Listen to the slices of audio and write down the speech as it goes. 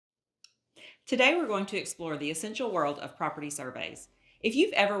Today we're going to explore the essential world of property surveys. If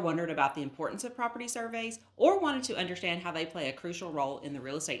you've ever wondered about the importance of property surveys or wanted to understand how they play a crucial role in the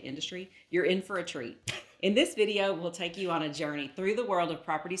real estate industry, you're in for a treat. In this video, we'll take you on a journey through the world of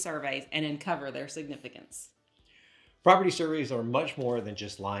property surveys and uncover their significance. Property surveys are much more than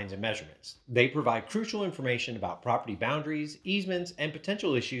just lines and measurements. They provide crucial information about property boundaries, easements, and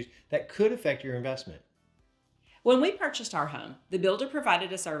potential issues that could affect your investment. When we purchased our home, the builder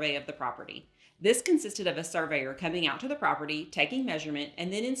provided a survey of the property. This consisted of a surveyor coming out to the property, taking measurement,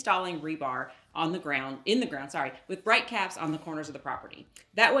 and then installing rebar in the ground, with bright caps on the corners of the property.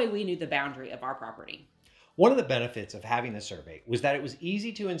 That way we knew the boundary of our property. One of the benefits of having the survey was that it was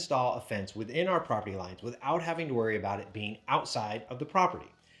easy to install a fence within our property lines without having to worry about it being outside of the property.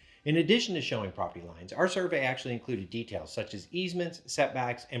 In addition to showing property lines, our survey actually included details such as easements,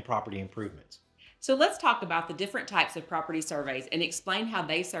 setbacks, and property improvements. So let's talk about the different types of property surveys and explain how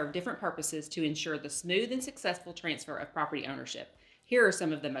they serve different purposes to ensure the smooth and successful transfer of property ownership. Here are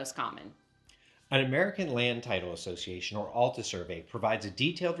some of the most common. An American Land Title Association, or ALTA survey, provides a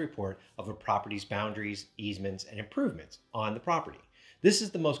detailed report of a property's boundaries, easements, and improvements on the property. This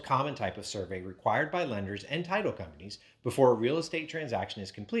is the most common type of survey required by lenders and title companies before a real estate transaction is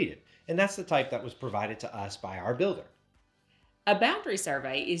completed, and that's the type that was provided to us by our builder. A boundary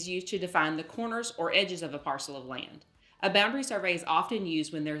survey is used to define the corners or edges of a parcel of land. A boundary survey is often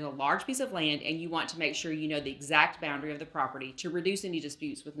used when there's a large piece of land and you want to make sure you know the exact boundary of the property to reduce any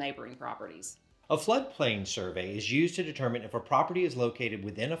disputes with neighboring properties. A floodplain survey is used to determine if a property is located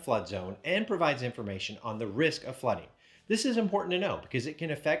within a flood zone and provides information on the risk of flooding. This is important to know because it can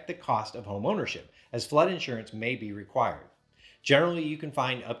affect the cost of home ownership, as flood insurance may be required. Generally, you can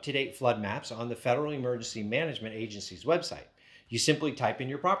find up-to-date flood maps on the Federal Emergency Management Agency's website. You simply type in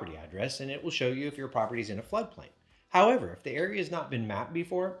your property address and it will show you if your property is in a floodplain. However, if the area has not been mapped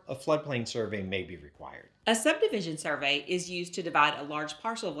before, a floodplain survey may be required. A subdivision survey is used to divide a large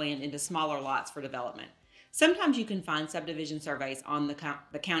parcel of land into smaller lots for development. Sometimes you can find subdivision surveys on the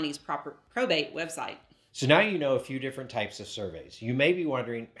county's probate website. So now you know a few different types of surveys. You may be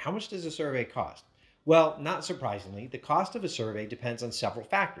wondering, how much does a survey cost? Well, not surprisingly, the cost of a survey depends on several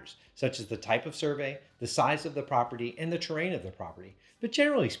factors, such as the type of survey, the size of the property, and the terrain of the property. But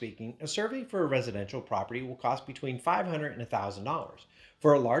generally speaking, a survey for a residential property will cost between $500 and $1,000.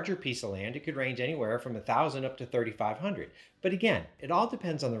 For a larger piece of land, it could range anywhere from $1,000 up to $3,500. But again, it all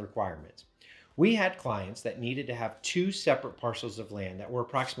depends on the requirements. We had clients that needed to have two separate parcels of land that were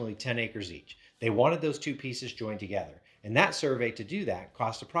approximately 10 acres each. They wanted those two pieces joined together, and that survey to do that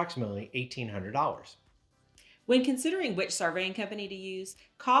cost approximately $1,800. When considering which surveying company to use,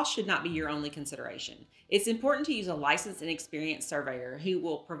 cost should not be your only consideration. It's important to use a licensed and experienced surveyor who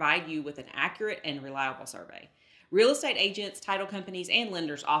will provide you with an accurate and reliable survey. Real estate agents, title companies, and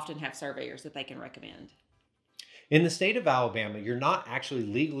lenders often have surveyors that they can recommend. In the state of Alabama, you're not actually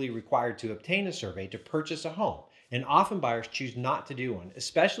legally required to obtain a survey to purchase a home, and often buyers choose not to do one,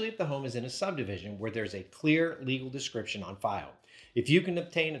 especially if the home is in a subdivision where there's a clear legal description on file. If you can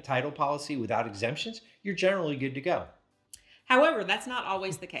obtain a title policy without exemptions, you're generally good to go. However, that's not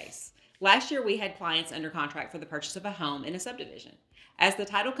always the case. Last year, we had clients under contract for the purchase of a home in a subdivision. As the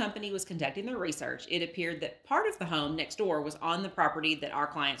title company was conducting their research, it appeared that part of the home next door was on the property that our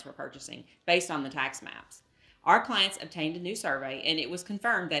clients were purchasing based on the tax maps. Our clients obtained a new survey, and it was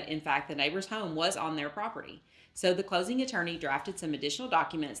confirmed that, in fact, the neighbor's home was on their property. So the closing attorney drafted some additional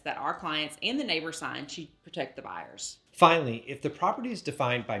documents that our clients and the neighbor signed to protect the buyers. Finally, if the property is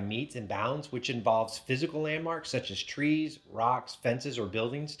defined by metes and bounds, which involves physical landmarks such as trees, rocks, fences, or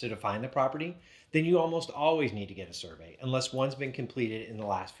buildings to define the property, then you almost always need to get a survey, unless one's been completed in the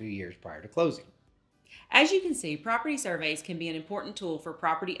last few years prior to closing. As you can see, property surveys can be an important tool for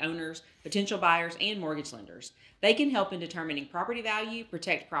property owners, potential buyers, and mortgage lenders. They can help in determining property value,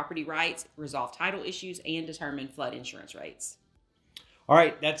 protect property rights, resolve title issues, and determine flood insurance rates. All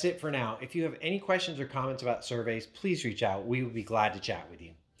right, that's it for now. If you have any questions or comments about surveys, please reach out. We would be glad to chat with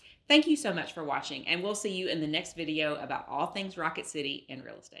you. Thank you so much for watching, and we'll see you in the next video about all things Rocket City and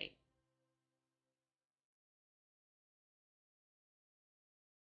real estate.